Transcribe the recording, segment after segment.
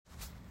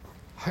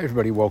Hi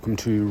everybody, welcome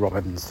to Rob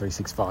Evans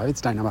 365.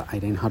 It's day number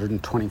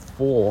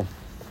 1824.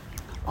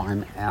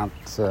 I'm out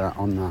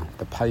on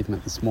the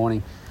pavement this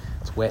morning.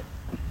 It's wet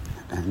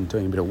and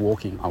doing a bit of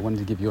walking. I wanted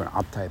to give you an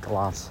update the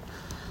last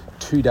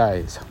 2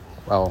 days,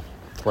 well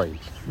 3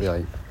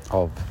 really,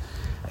 of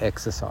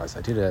exercise.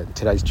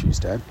 Today's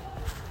Tuesday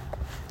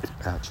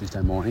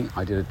morning.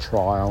 I did a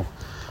trial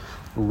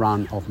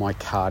run of my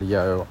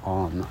cardio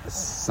on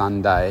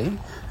Sunday,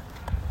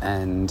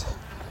 and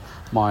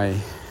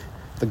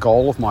the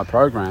goal of my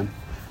program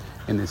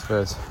in this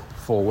first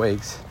 4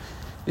 weeks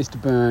is to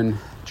burn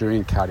during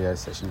a cardio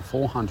session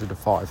 400 to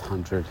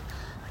 500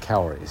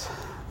 calories.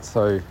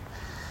 So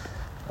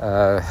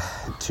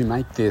to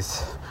make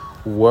this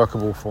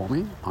workable for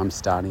me, I'm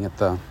starting at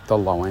the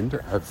low end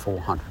at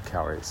 400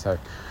 calories. So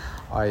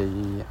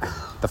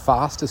the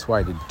fastest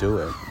way to do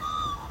it,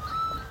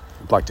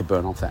 I'd like to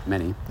burn off that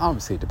many.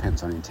 Obviously it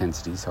depends on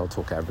intensity, so I'll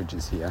talk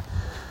averages here.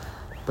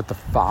 But the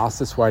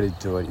fastest way to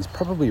do it is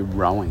probably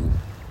rowing.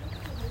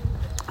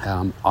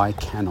 I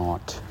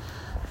cannot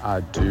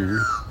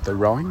do the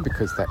rowing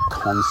because that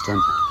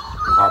constant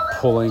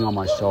pulling on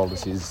my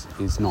shoulders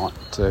is not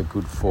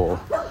good for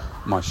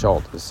my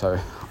shoulders, so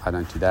I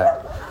don't do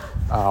that.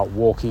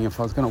 Walking,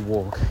 if I was going to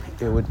walk,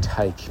 it would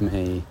take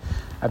me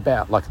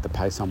about, like at the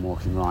pace I'm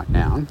walking right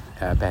now,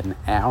 about an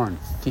hour and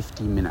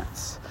 50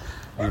 minutes.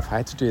 And if I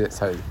had to do that,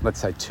 so let's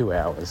say 2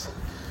 hours,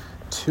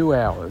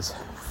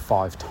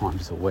 5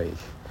 times a week.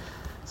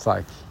 It's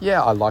like,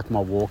 yeah, I like my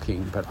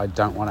walking, but I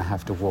don't want to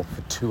have to walk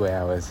for 2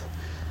 hours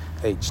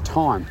each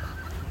time.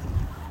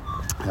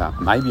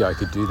 Maybe I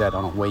could do that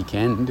on a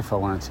weekend if I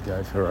wanted to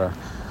go for a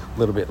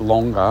little bit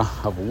longer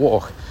of a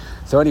walk.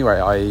 So anyway,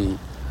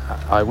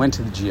 I went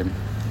to the gym,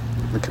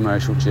 the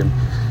commercial gym,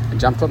 and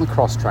jumped on the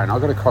cross trainer. I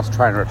got a cross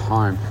trainer at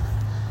home,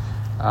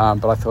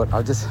 but I thought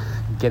I'll just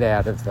get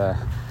out of the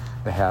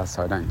house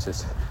so I don't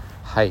just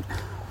hate,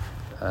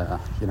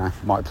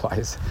 my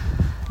place.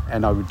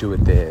 And I would do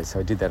it there. So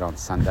I did that on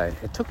Sunday.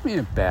 It took me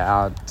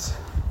about,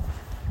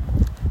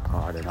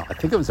 I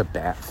think it was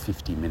about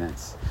 50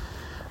 minutes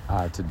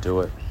to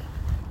do it.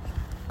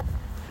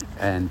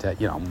 And,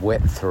 I'm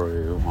wet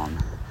through.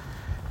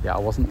 I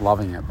wasn't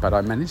loving it, but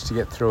I managed to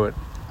get through it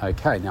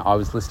okay. Now, I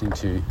was listening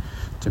to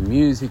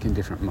music and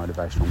different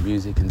motivational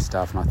music and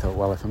stuff, and I thought,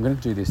 well, if I'm going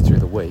to do this through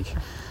the week,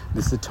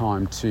 this is the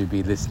time to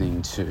be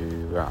listening to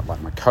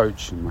like my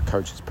coach and my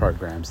coach's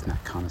programs and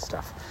that kind of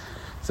stuff.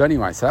 So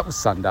anyway, so that was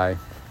Sunday.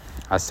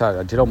 So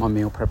I did all my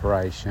meal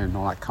preparation,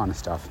 all that kind of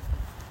stuff.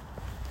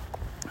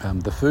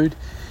 The food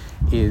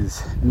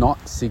is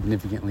not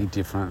significantly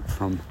different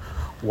from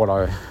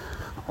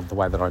the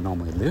way that I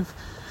normally live,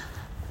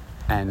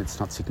 and it's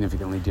not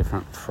significantly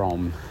different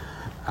from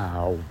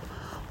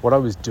what I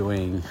was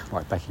doing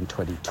like back in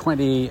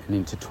 2020 and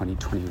into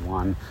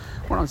 2021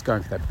 when I was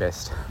going for that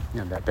best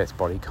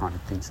body kind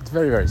of things. It's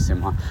very, very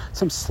similar.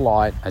 Some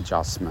slight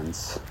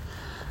adjustments.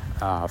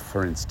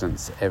 For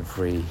instance,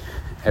 every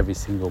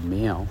single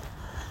meal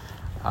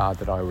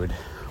that I would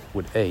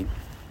eat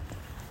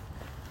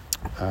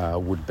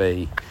would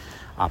be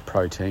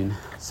protein,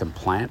 some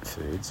plant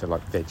food, so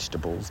like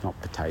vegetables, not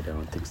potato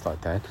and things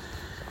like that,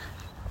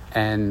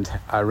 and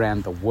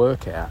around the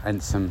workout,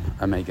 and some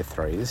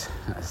omega-3s,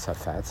 so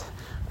fats,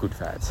 good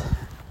fats.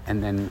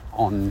 And then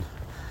on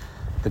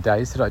the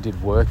days that I did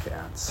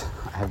workouts,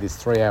 I had this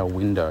 3-hour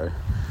window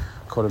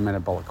called a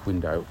metabolic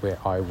window where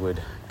I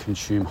would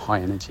consume high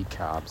energy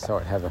carbs. So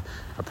I'd have a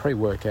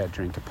pre-workout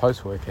drink, a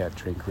post-workout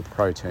drink with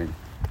protein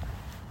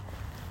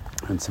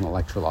and some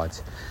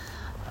electrolytes.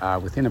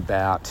 Within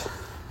about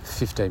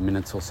 15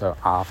 minutes or so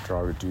after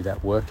I would do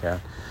that workout,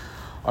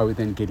 I would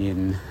then get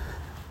in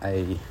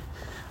a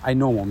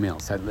normal meal.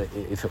 So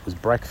if it was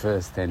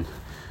breakfast, then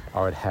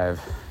I would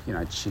have,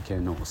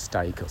 chicken or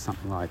steak or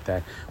something like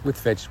that with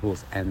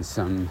vegetables and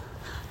some,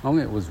 long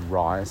as it was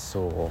rice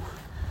or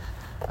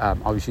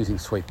I was using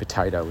sweet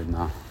potato in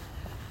the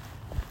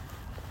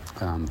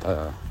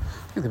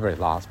very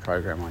last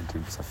program I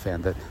did, so I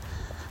found that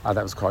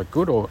that was quite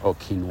good, or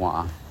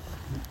quinoa.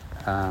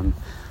 I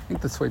think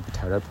the sweet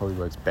potato probably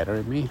works better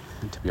in me,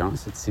 and to be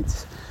honest, it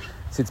sits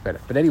better.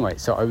 But anyway,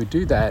 so I would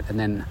do that, and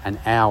then an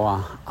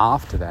hour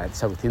after that,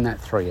 so within that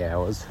 3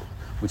 hours,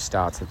 which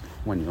starts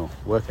when your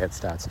workout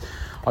starts,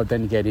 I'd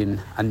then get in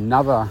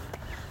another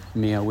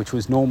meal, which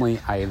was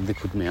normally a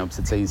liquid meal because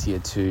it's easier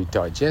to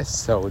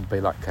digest. So it would be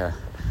like a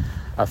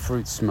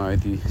fruit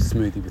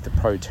smoothie with the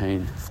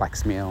protein,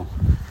 flax meal,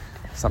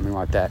 something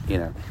like that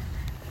in it.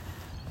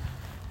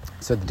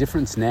 So the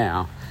difference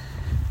now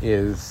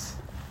is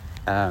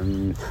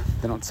they're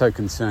not so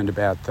concerned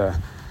about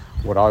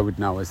what I would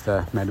know as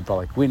the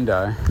metabolic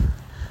window,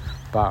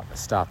 but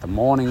start the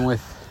morning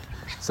with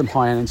some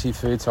high energy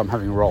food. So I'm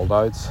having rolled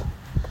oats,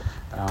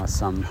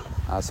 some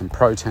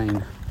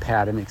protein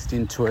powder mixed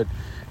into it,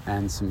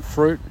 and some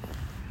fruit.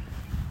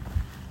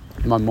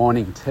 My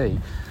morning tea,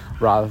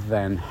 rather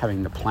than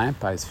having the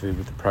plant-based food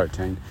with the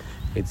protein,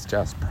 it's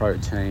just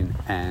protein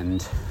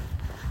and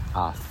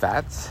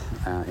fats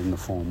in the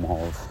form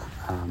of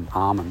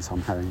almonds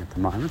I'm having at the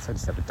moment. So I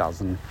just have a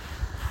dozen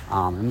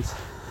almonds,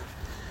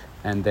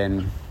 And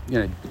then,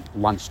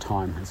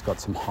 lunchtime has got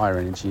some higher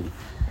energy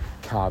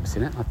carbs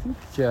in it. I think,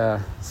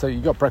 so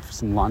you got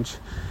breakfast and lunch.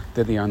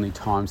 They're the only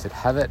times that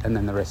have it. And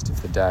then the rest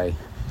of the day,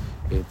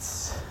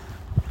 it's,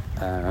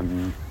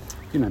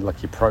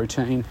 like your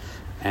protein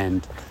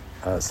and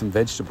some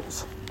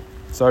vegetables.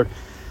 So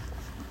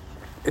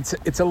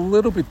it's a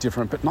little bit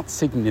different, but not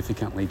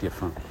significantly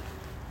different.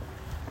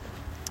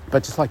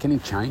 But just like any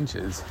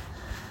changes,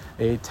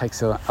 it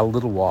takes a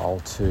little while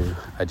to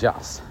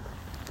adjust.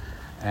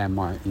 And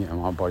my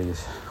body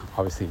is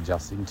obviously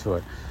adjusting to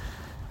it.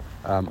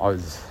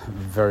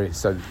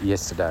 So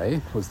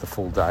yesterday was the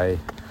full day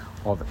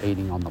of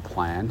eating on the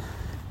plan.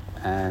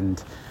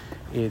 And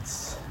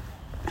it's,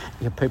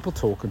 people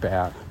talk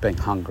about being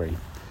hungry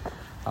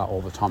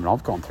all the time. And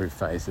I've gone through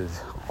phases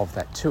of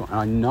that too. And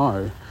I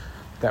know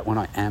that when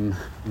I am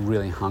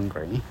really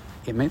hungry,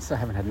 it means I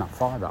haven't had enough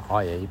fibre,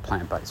 i.e.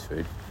 plant-based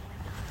food.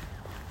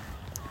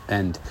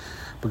 And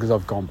because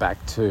I've gone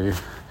back to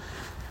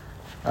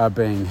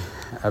being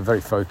very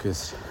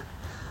focused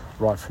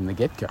right from the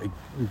get-go,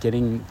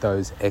 getting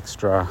those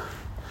extra,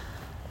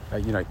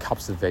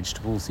 cups of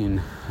vegetables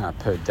in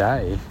per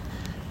day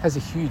has a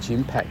huge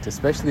impact,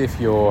 especially if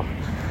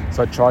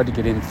so I tried to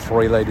get in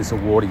 3 litres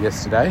of water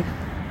yesterday.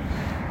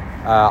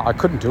 I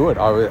couldn't do it.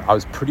 I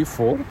was pretty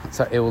full,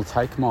 so it will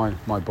take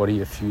my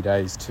body a few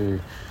days to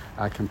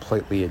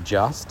completely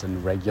adjust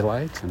and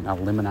regulate and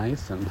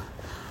eliminate and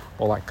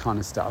all that kind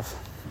of stuff.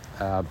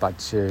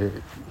 But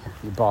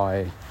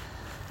by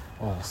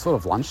sort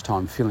of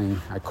lunchtime,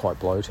 feeling quite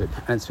bloated,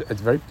 and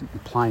it's very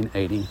plain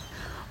eating.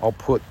 I'll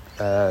put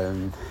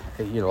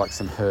like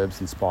some herbs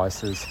and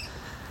spices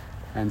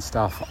and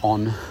stuff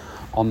on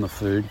the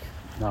food.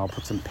 I'll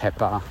put some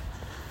pepper,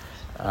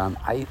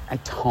 a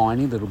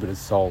tiny little bit of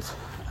salt,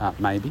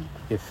 maybe,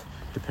 if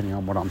depending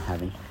on what I'm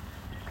having,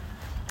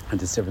 and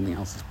just everything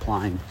else is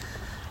plain.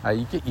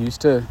 You get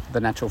used to the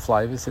natural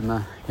flavours in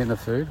the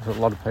food. For a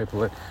lot of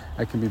people,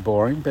 it can be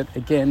boring, but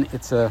again,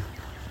 it's a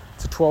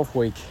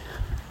 12-week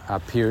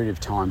period of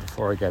time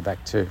before I go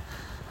back to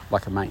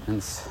like a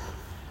maintenance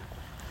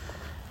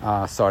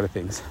side of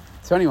things.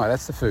 So anyway,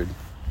 that's the food.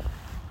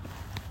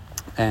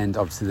 And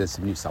obviously there's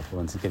some new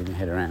supplements and getting my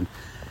head around,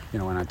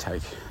 when I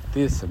take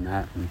this and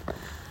that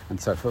and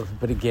so forth.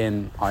 But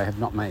again, I have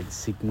not made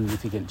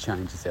significant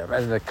changes there. I've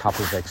added a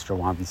couple of extra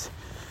ones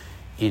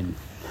in.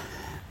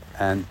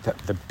 And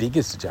the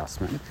biggest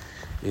adjustment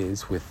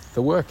is with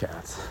the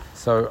workouts.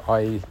 So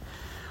I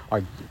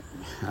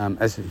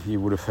as you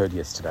would have heard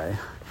yesterday,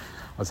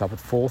 I was up at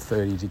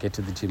 4:30 to get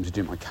to the gym to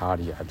do my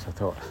cardio. So I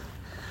thought,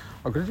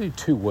 I've got to do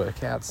 2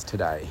 workouts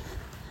today.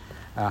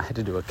 I had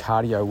to do a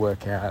cardio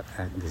workout,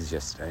 and this is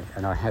yesterday,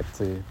 and I had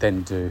to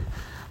then do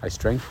a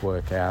strength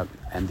workout.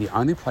 And the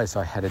only place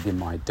I had it in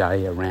my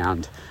day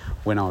around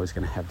when I was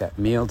going to have that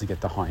meal to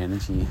get the high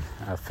energy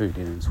food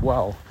in as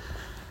well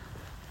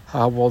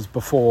was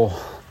before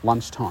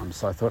lunchtime.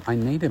 So I thought I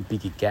need a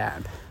bigger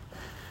gap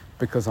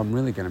because I'm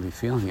really going to be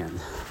feeling it.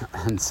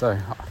 And so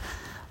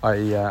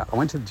I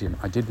went to the gym.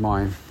 I did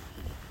my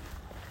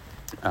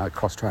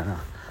cross trainer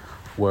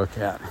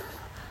workout.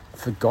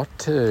 Forgot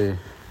to,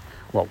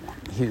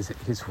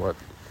 here's what,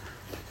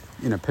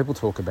 people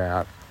talk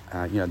about,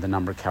 the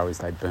number of calories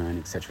they burn,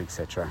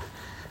 etc.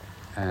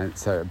 And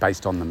so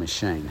based on the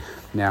machine.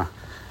 Now,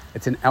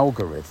 it's an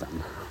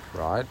algorithm,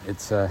 right?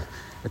 It's a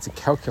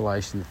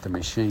calculation that the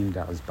machine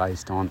does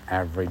based on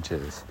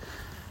averages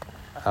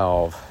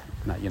of,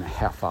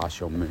 how fast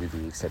you're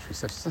moving, etc.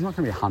 So it's not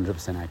going to be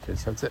 100% accurate.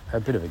 So it's a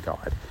bit of a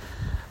guide.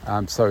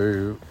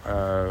 So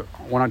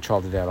when I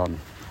trialled it out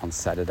on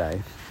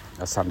Sunday,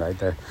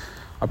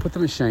 I put the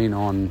machine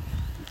on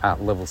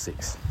level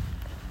 6.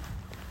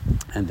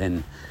 And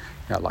then,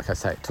 like I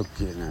say, it took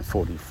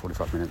 40,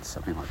 45 minutes,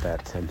 something like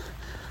that. And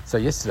so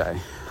yesterday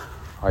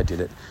I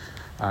did it,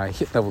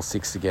 hit level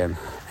 6 again,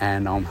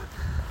 and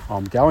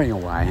I'm going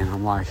away, and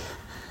I'm like,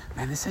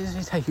 man, this seems to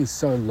be taking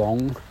so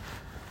long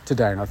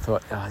today. And I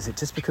thought, is it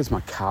just because my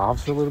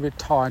calves are a little bit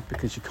tight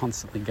because you're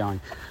constantly going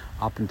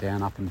up and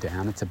down, up and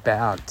down? It's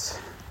about,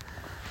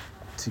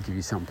 to give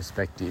you some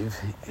perspective,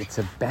 it's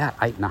about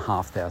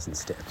 8,500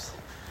 steps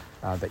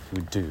that you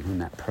would do in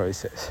that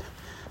process.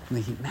 I'm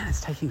thinking, man,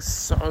 it's taking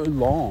so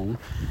long,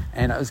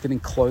 and I was getting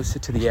closer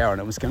to the hour,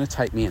 and it was going to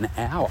take me an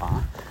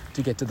hour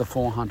to get to the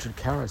 400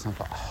 calories. And I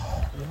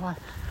thought,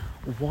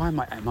 why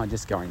am I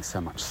just going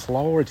so much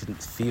slower? It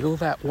didn't feel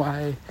that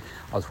way.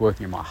 I was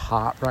working in my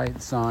heart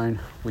rate zone,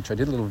 which I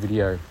did a little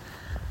video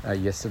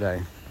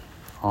yesterday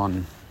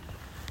on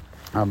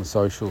the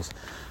socials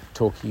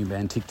talking about,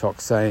 and TikTok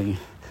saying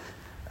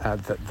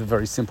that the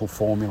very simple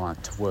formula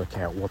to work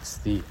out what's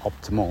the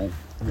optimal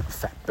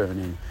fat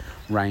burning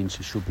range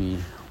you should be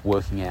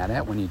working out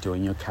at when you're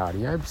doing your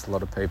cardio. Because a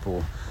lot of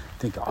people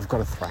think, I've got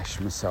to thrash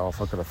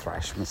myself, and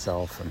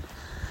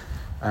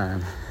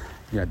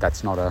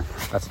that's not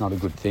a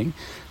good thing.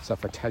 So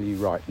if I tell you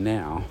right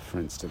now, for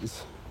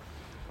instance,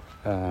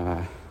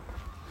 so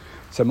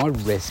my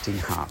resting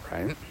heart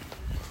rate,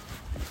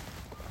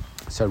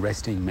 so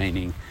resting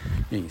meaning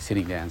you're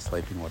sitting down,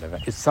 sleeping, whatever,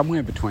 is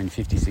somewhere between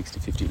 56 to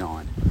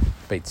 59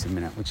 beats a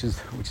minute, which is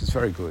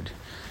very good.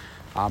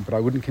 But I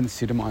wouldn't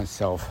consider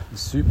myself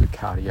super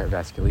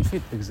cardiovascularly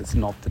fit because it's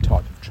not the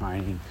type of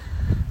training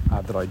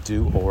that I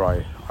do or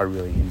I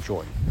really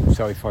enjoy.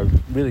 So if I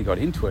really got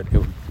into it, it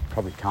would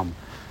probably come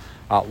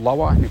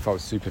lower, and if I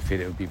was super fit,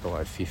 it would be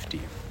below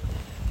 50.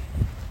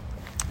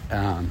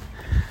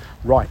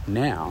 Right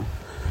now,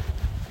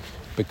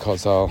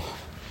 because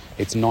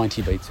it's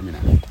 90 beats a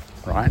minute,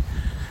 right?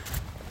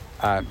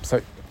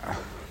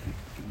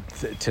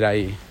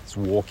 Today's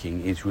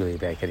walking is really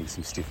about getting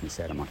some stiffness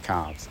out of my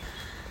calves.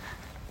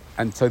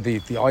 And so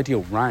the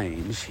ideal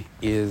range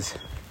is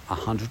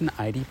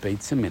 180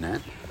 beats a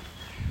minute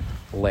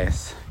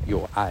less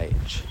your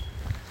age,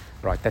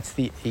 right? That's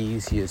the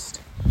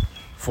easiest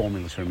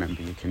formula to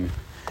remember.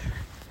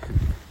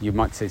 You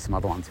might see some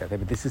other ones out there,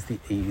 but this is the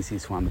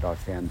easiest one that I've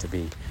found to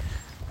be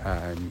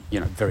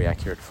very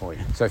accurate for you.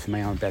 So for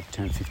me, I'm about to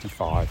turn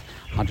 55.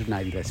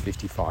 180 less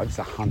 55 is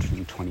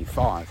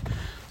 125.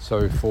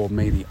 So for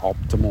me, the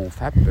optimal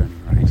fat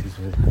burning range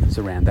is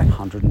around that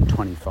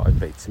 125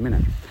 beats a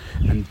minute.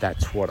 And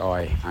that's what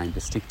I aim to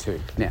stick to.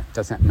 Now,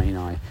 does that mean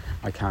I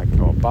can't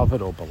go above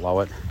it or below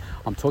it?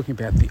 I'm talking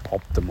about the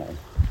optimal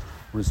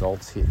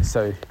results here.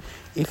 So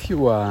if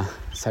you are,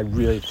 say,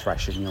 really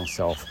thrashing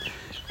yourself,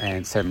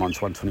 and say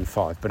mine's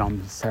 125, but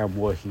I'm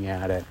working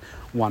out at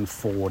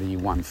 140,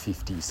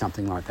 150,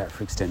 something like that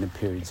for extended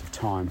periods of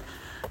time,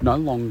 no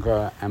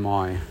longer am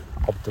I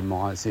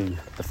optimizing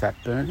the fat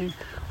burning,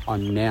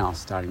 I'm now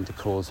starting to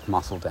cause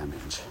muscle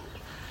damage.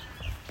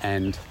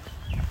 And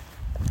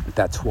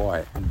that's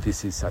why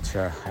this is such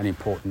an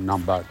important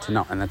number to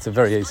know. And that's a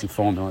very easy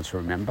formula to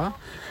remember.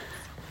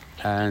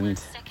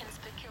 And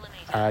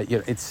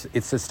it's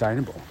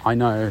sustainable. I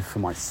know for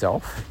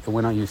myself,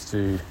 when I used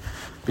to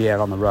be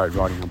out on the road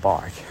riding a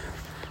bike,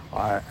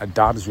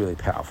 data is really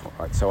powerful,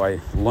 right? So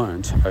I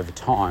learned over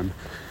time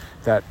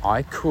that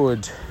I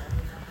could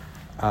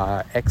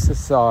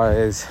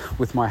exercise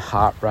with my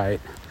heart rate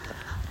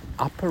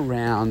up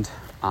around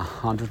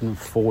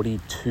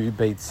 142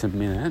 beats a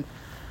minute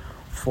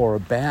for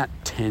about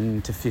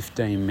 10 to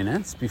 15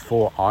 minutes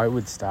before I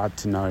would start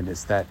to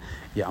notice that,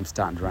 I'm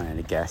starting to run out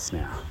of gas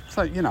now.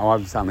 So, I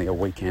was only a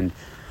weekend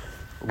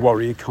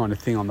warrior kind of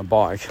thing on the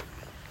bike.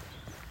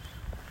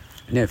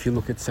 Now, if you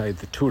look at, say,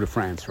 the Tour de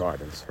France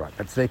riders, right,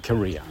 that's their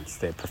career, it's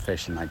their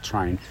profession, they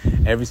train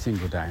every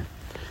single day.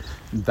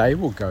 They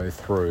will go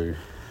through,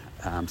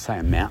 say,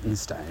 a mountain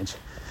stage,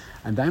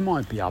 and they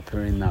might be up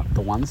here in the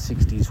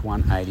 160s,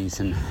 180s,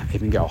 and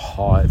even go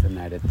higher than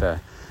that at the,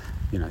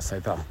 say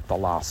the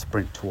last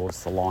sprint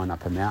towards the line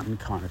up a mountain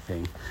kind of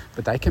thing.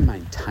 But they can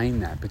maintain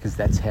that because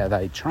that's how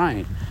they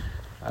train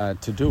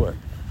to do it.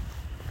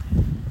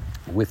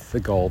 With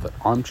the goal that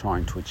I'm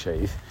trying to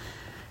achieve,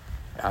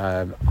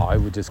 I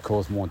would just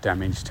cause more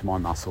damage to my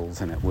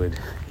muscles, and it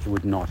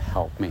would not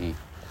help me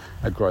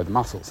grow the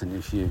muscles. And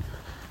if you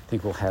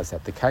think, well, how's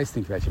that the case?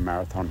 Think about your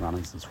marathon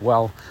runners as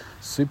well.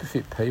 Super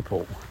fit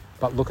people,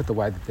 but look at the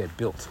way that they're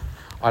built.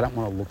 I don't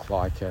want to look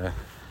like an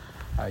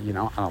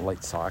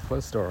elite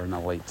cyclist or an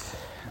elite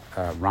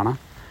runner.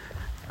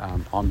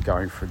 I'm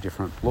going for a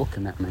different look,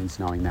 and that means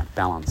knowing that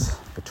balance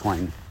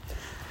between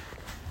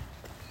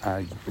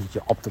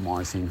you're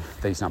optimizing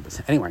these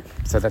numbers. Anyway,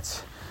 so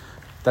that's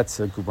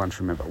a good one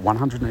to remember.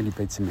 180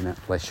 beats a minute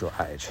less your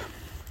age.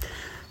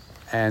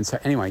 And so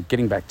anyway,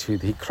 getting back to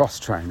the cross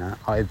trainer,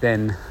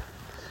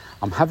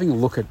 I'm having a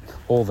look at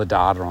all the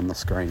data on the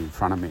screen in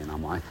front of me, and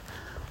I'm like,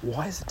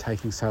 why is it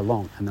taking so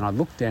long? And then I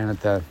looked down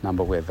at the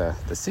number where the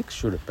 6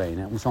 should have been.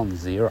 It was on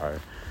 0.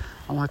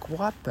 I'm like,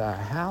 what the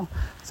hell?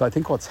 So I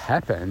think what's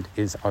happened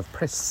is I've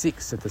pressed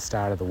 6 at the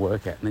start of the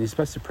workout, and then you're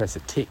supposed to press a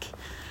tick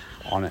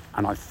on it.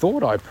 And I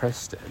thought I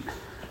pressed it.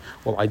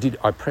 Well, I did.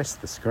 I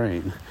pressed the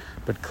screen,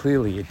 but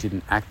clearly it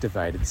didn't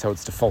activate it. So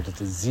it's defaulted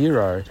to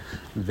 0.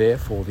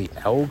 Therefore, the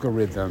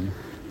algorithm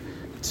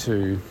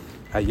to,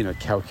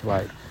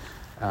 calculate,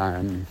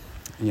 how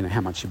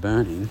much you're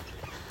burning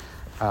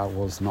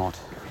was not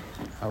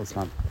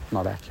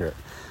accurate.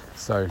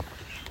 So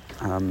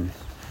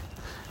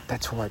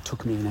that's why it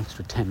took me an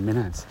extra 10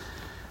 minutes.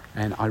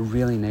 And I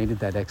really needed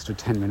that extra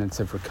 10 minutes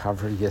of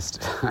recovery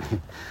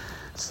yesterday.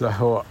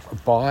 So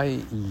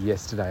by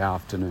yesterday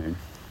afternoon,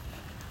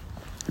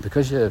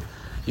 because you're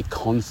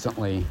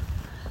constantly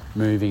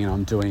moving, and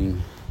I'm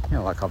doing,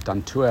 like I've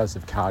done 2 hours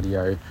of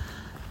cardio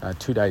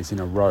 2 days in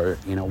a row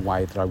in a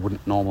way that I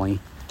wouldn't normally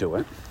do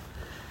it.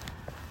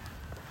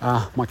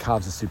 My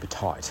calves are super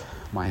tight.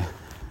 My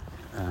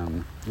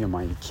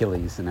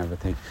Achilles and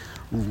everything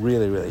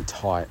really, really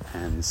tight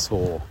and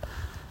sore.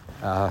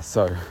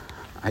 So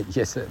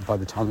by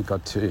the time we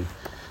got to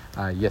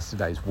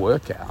yesterday's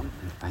workout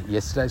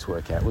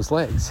was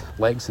legs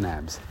and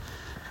abs.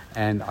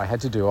 And I had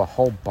to do a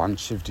whole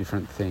bunch of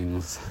different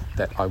things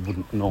that I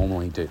wouldn't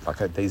normally do. Like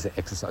these are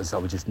exercises I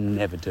would just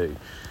never do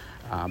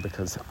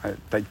because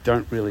they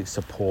don't really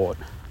support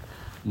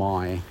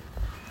my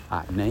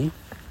knee.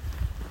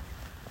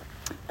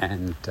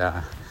 And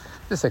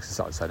this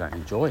exercise I don't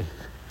enjoy.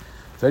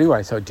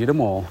 So I did them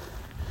all.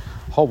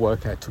 Whole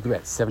workout took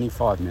about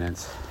 75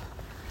 minutes.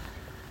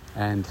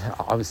 and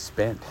I was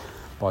spent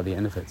by the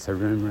end of it. So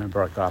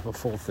remember, I got up at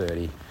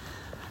 4:30,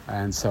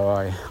 and so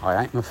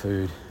I ate my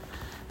food,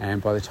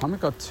 and by the time I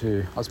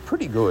was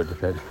pretty good,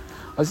 but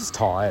I was just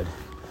tired.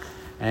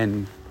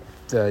 And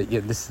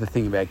this is the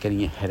thing about getting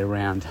your head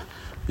around.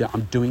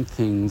 I'm doing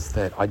things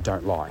that I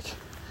don't like,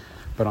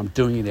 but I'm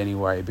doing it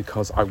anyway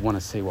because I want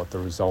to see what the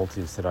result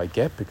is that I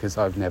get, because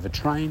I've never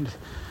trained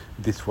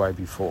this way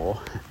before.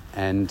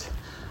 And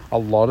a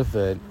lot of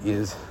it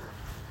is,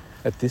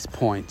 at this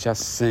point,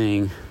 just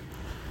seeing,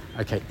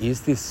 okay,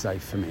 is this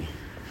safe for me?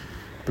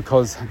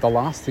 Because the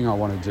last thing I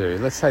want to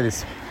do, let's say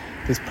this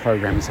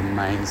program is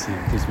amazing,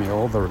 it gives me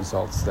all the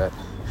results that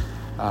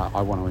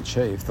I want to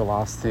achieve. The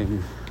last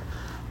thing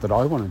that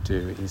I want to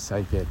do is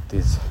say get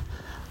this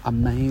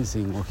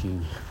amazing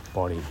looking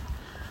body,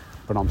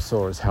 but I'm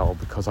sore as hell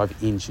because I've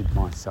injured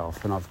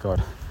myself and I've got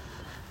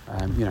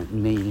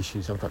knee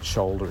issues, I've got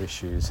shoulder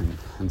issues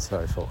and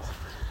so forth.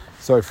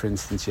 So for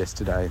instance,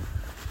 yesterday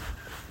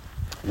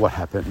what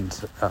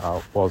happened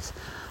was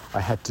I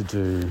had to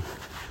do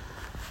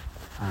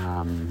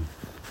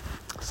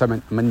so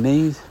my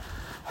knees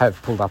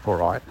have pulled up all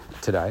right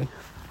today.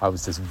 I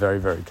was just very,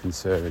 very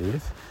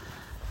conservative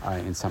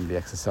in some of the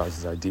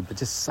exercises I did, but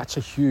just such a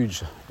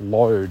huge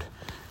load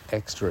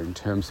extra in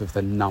terms of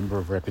the number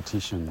of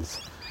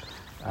repetitions.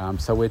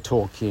 So we're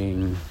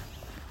talking,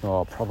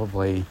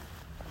 probably,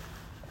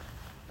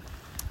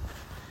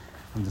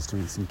 I'm just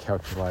doing some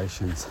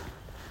calculations,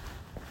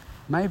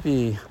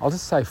 maybe I'll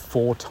just say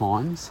 4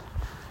 times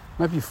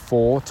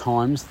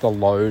the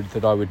load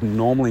that I would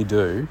normally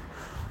do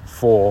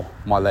for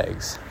my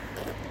legs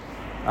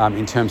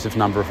in terms of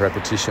number of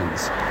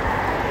repetitions.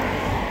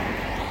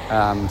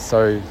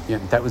 So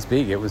that was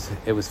big. It was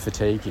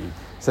fatiguing.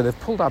 So they've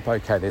pulled up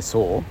okay. They're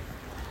sore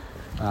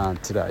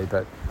today,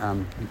 but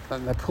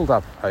they pulled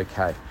up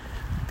okay.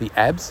 The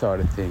ab side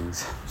of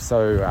things,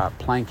 so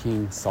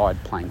planking, side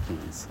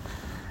plankings,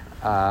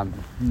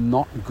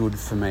 not good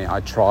for me. I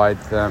tried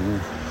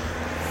them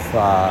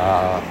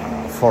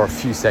for a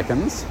few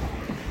seconds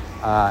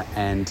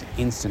and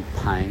instant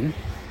pain,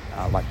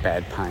 like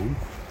bad pain,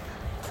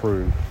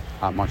 through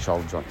my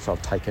shoulder joint. So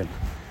I've taken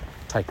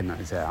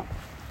those out.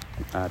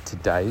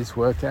 Today's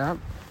workout,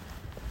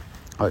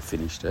 I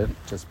finished it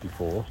just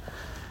before.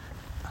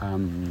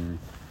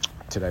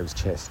 Today was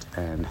chest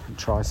and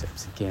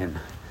triceps again.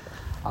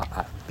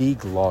 A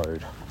big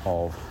load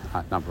of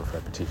number of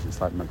repetitions.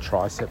 Like my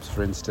triceps,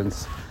 for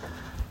instance.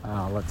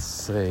 Let's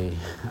see.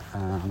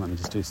 Let me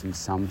just do some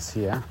sums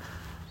here.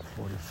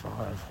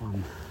 45,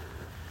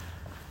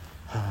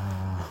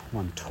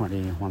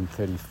 120,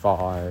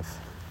 135.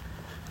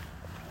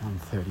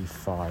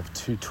 135,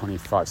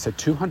 225, so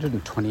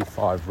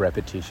 225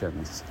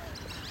 repetitions,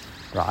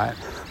 right?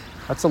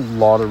 That's a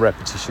lot of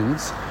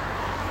repetitions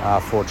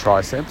for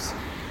triceps,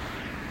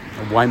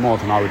 way more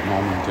than I would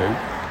normally do.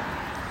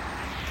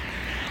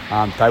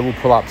 They will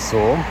pull up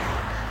sore,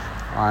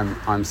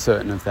 I'm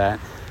certain of that.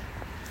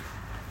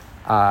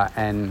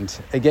 And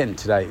again,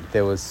 today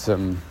there was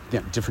some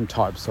different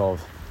types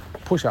of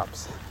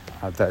push-ups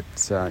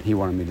that he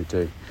wanted me to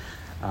do.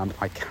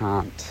 I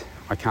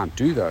can't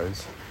do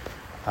those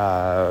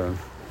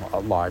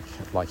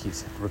like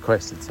he's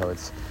requested, so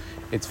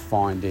it's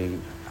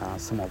finding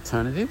some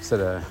alternatives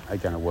that are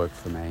going to work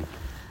for me,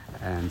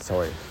 and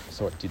so I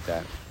did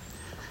that.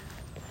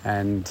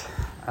 And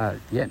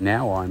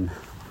now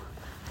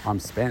I'm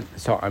spent,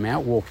 so I'm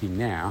out walking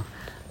now,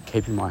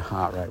 keeping my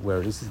heart rate where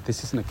it is.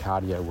 This isn't a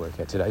cardio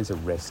workout. Today's a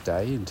rest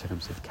day in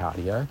terms of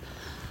cardio,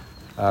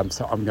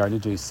 so I'm going to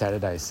do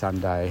Saturday,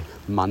 Sunday,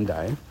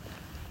 Monday.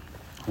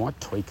 I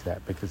might tweak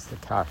that because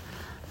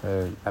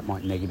that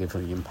might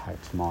negatively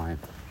impact my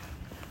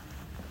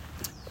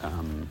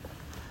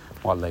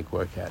my leg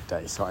workout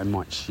day. So I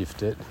might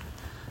shift it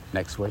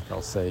next week.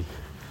 I'll see.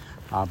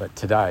 But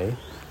today,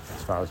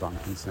 as far as I'm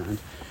concerned,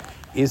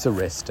 is a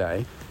rest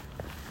day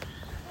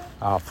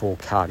for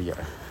cardio.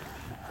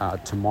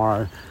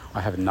 Tomorrow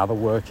I have another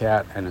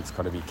workout, and it's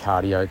got to be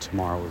cardio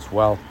tomorrow as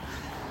well.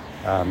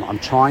 I'm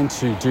trying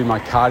to do my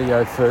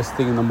cardio first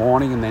thing in the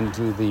morning and then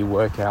do the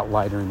workout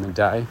later in the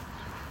day.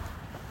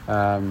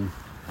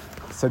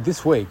 So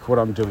this week, what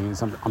I'm doing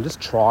is I'm just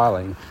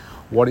trialing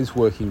what is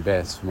working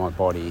best for my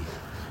body.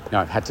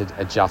 I've had to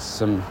adjust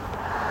some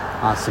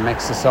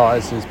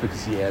exercises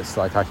because it's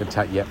like I could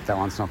tell, that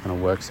one's not going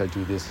to work, so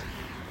do this.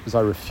 Because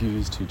I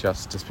refuse to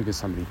just because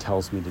somebody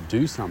tells me to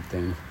do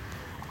something.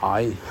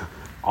 I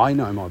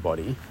know my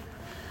body,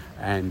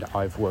 and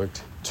I've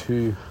worked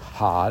too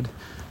hard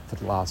for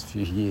the last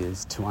few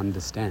years to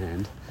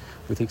understand,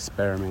 with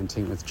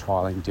experimenting, with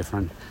trialing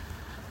different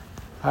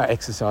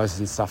exercises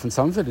and stuff, and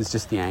some of it is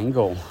just the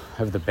angle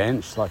of the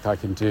bench. Like I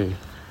can do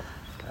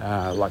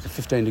like a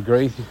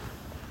 15-degree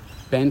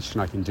bench,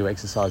 and I can do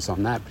exercise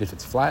on that, but if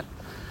it's flat,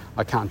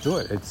 I can't do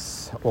it.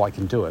 I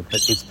can do it, but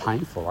it's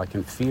painful. I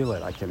can feel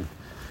it.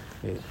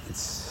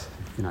 It's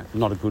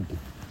not a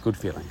good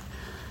feeling,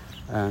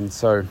 and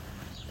so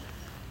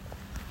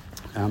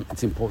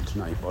it's important to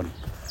know your body.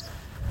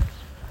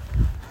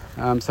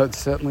 So it's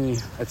certainly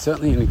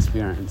an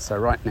experience. So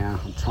right now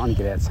I'm trying to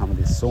get out some of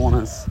this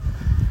soreness.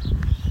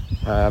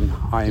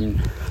 I'm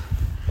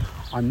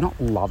not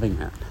loving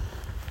it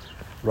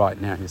right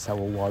now. You say,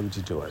 well, why would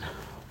you do it?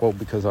 Well,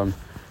 because I'm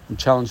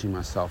challenging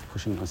myself,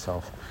 pushing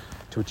myself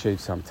to achieve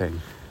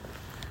something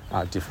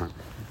different,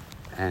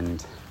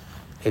 and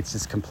it's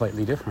just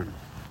completely different.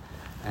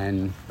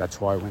 And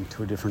that's why I went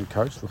to a different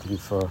coach, looking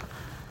for,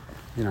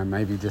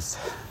 maybe just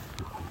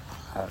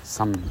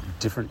some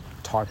different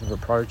type of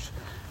approach.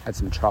 Had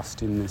some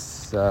trust in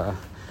this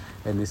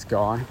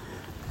guy,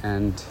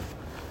 and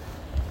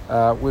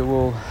we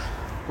will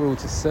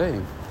just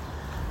see.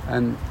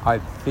 And I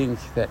think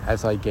that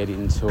as I get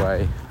into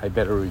a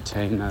better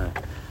routine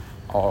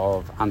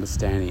of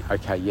understanding,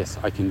 okay, yes,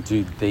 I can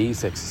do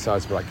these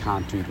exercises, but I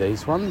can't do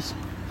these ones.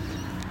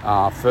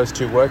 First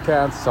two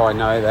workouts, so I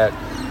know that,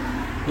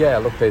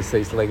 look, there's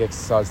these leg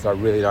exercises that I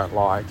really don't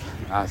like.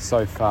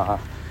 So far,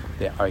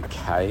 they're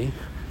okay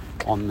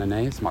on the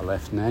knees, my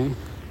left knee.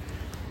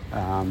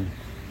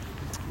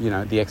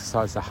 The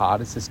exercise the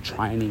hardest is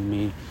training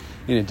me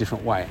in a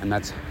different way, and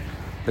there's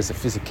a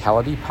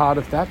physicality part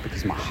of that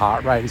because my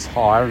heart rate is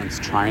higher and it's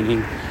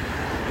training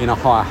in a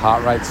higher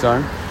heart rate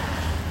zone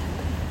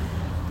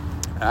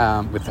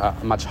with a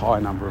much higher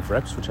number of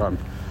reps, which I'm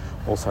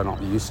also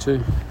not used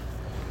to.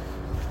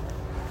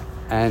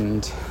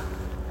 And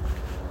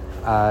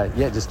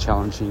just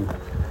challenging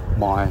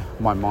my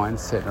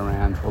mindset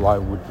around, well, I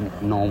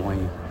wouldn't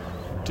normally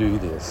do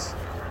this,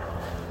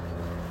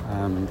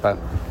 but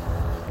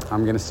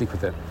I'm going to stick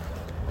with it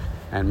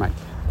and make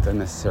the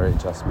necessary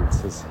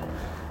adjustments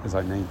as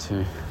I need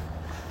to.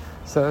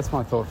 So that's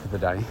my thought for the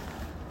day.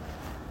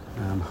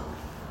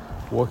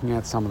 Working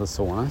out some of the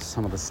soreness,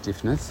 some of the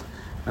stiffness,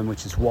 and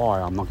which is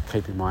why I'm not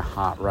keeping my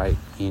heart rate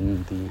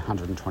in the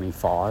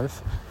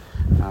 125.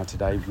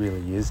 Today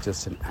really is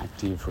just an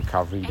active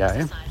recovery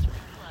day,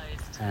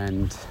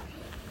 and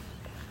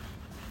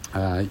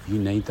you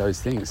need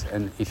those things.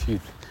 And if you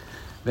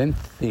then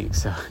think,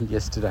 so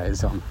yesterday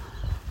as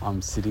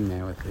I'm sitting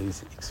there with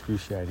these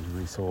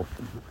excruciatingly sore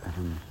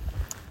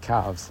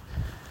calves,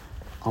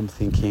 I'm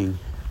thinking,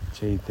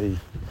 gee,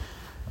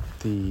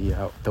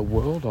 the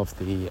world of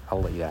the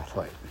elite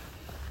athlete,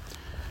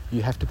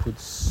 you have to put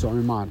so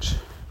much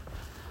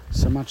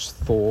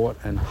thought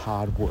and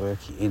hard work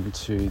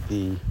into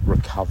the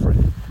recovery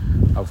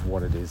of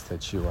what it is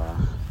that you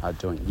are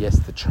doing. Yes,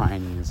 the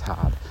training is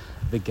hard,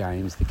 the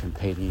games, the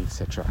competing,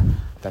 etc.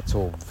 That's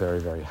all very,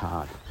 very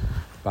hard.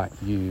 But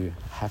you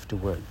have to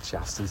work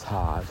just as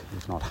hard,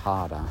 if not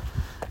harder,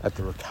 at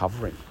the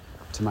recovery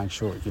to make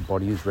sure that your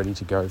body is ready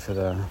to go for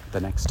the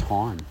next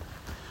time.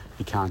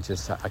 You can't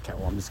just say, okay,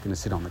 well, I'm just going to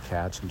sit on the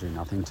couch and do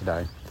nothing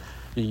today.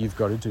 You've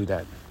got to do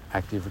that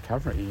active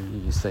recovery.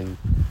 You see,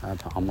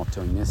 I'm not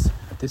doing this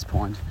at this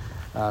point,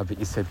 but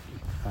you said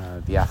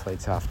the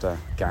athletes after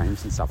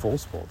games and stuff, all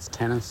sports,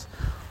 tennis,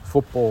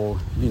 football,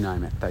 you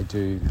name it, they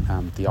do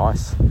the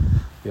ice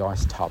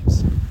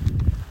tubs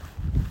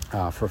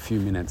for a few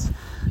minutes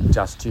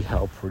just to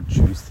help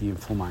reduce the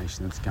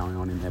inflammation that's going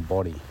on in their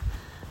body.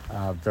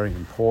 Very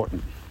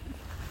important.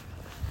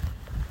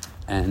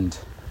 And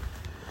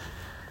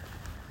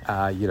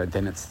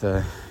then it's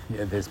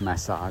there's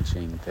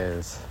massaging,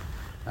 there's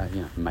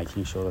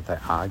making sure that they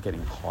are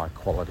getting high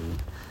quality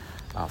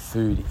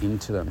food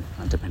into them,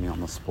 and depending on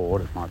the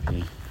sport, it might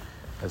be,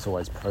 there's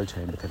always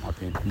protein, but there might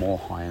be more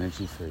high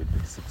energy food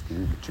because it's the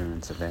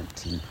endurance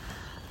event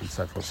and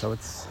so forth. So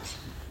it's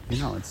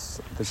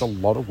there's a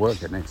lot of work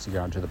that needs to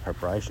go into the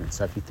preparation.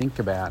 So if you think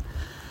about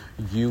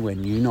you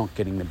and you not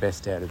getting the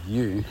best out of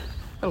you,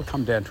 it'll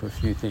come down to a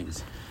few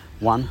things.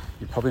 One,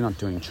 you're probably not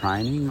doing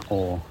training,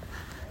 or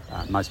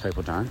most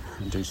people don't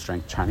do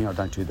strength training, or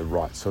don't do the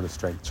right sort of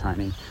strength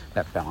training,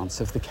 that balance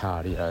of the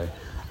cardio,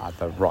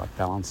 the right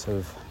balance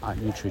of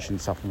nutrition,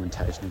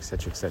 supplementation,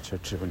 etc.,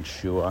 to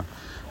ensure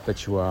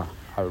that you are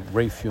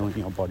refueling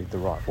your body the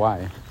right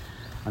way.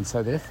 And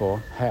so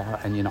therefore,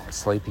 and you're not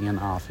sleeping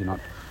enough, you're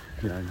not,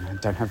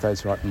 don't have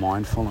those right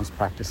mindfulness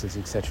practices,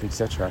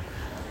 etc.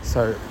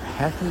 So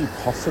how can you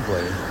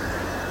possibly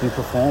be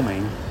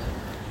performing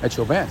at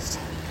your best?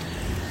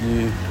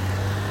 You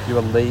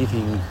are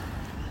leaving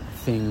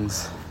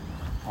things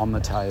on the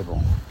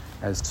table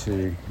as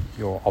to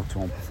your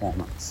optimal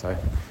performance. So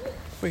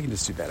we can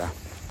just do better.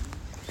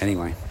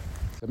 Anyway,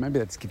 so maybe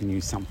that's giving you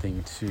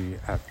something to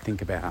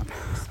think about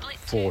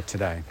for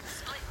today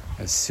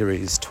as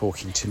Siri is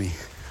talking to me.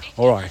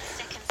 All right,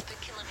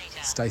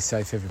 stay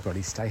safe,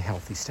 everybody. Stay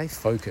healthy, stay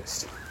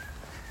focused,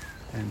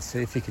 and see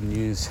if you can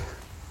use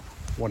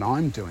what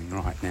I'm doing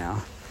right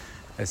now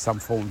as some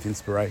form of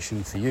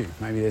inspiration for you.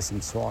 Maybe there's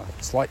some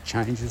slight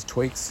changes,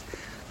 tweaks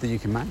that you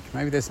can make.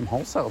 Maybe there's some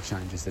wholesale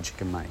changes that you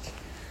can make.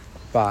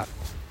 But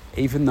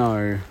even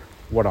though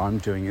what I'm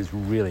doing is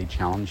really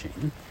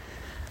challenging,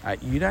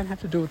 you don't have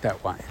to do it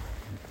that way.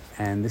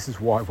 And this is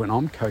why when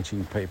I'm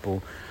coaching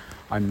people,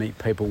 I meet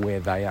people where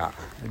they are,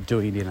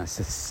 doing it in a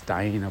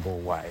sustainable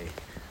way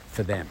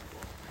for them,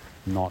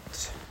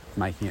 not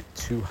making it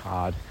too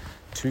hard,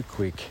 too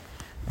quick,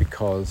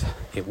 because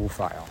it will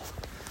fail.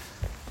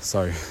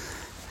 So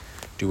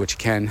do what you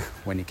can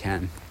when you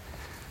can.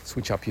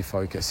 Switch up your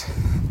focus.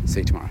 See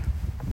you tomorrow.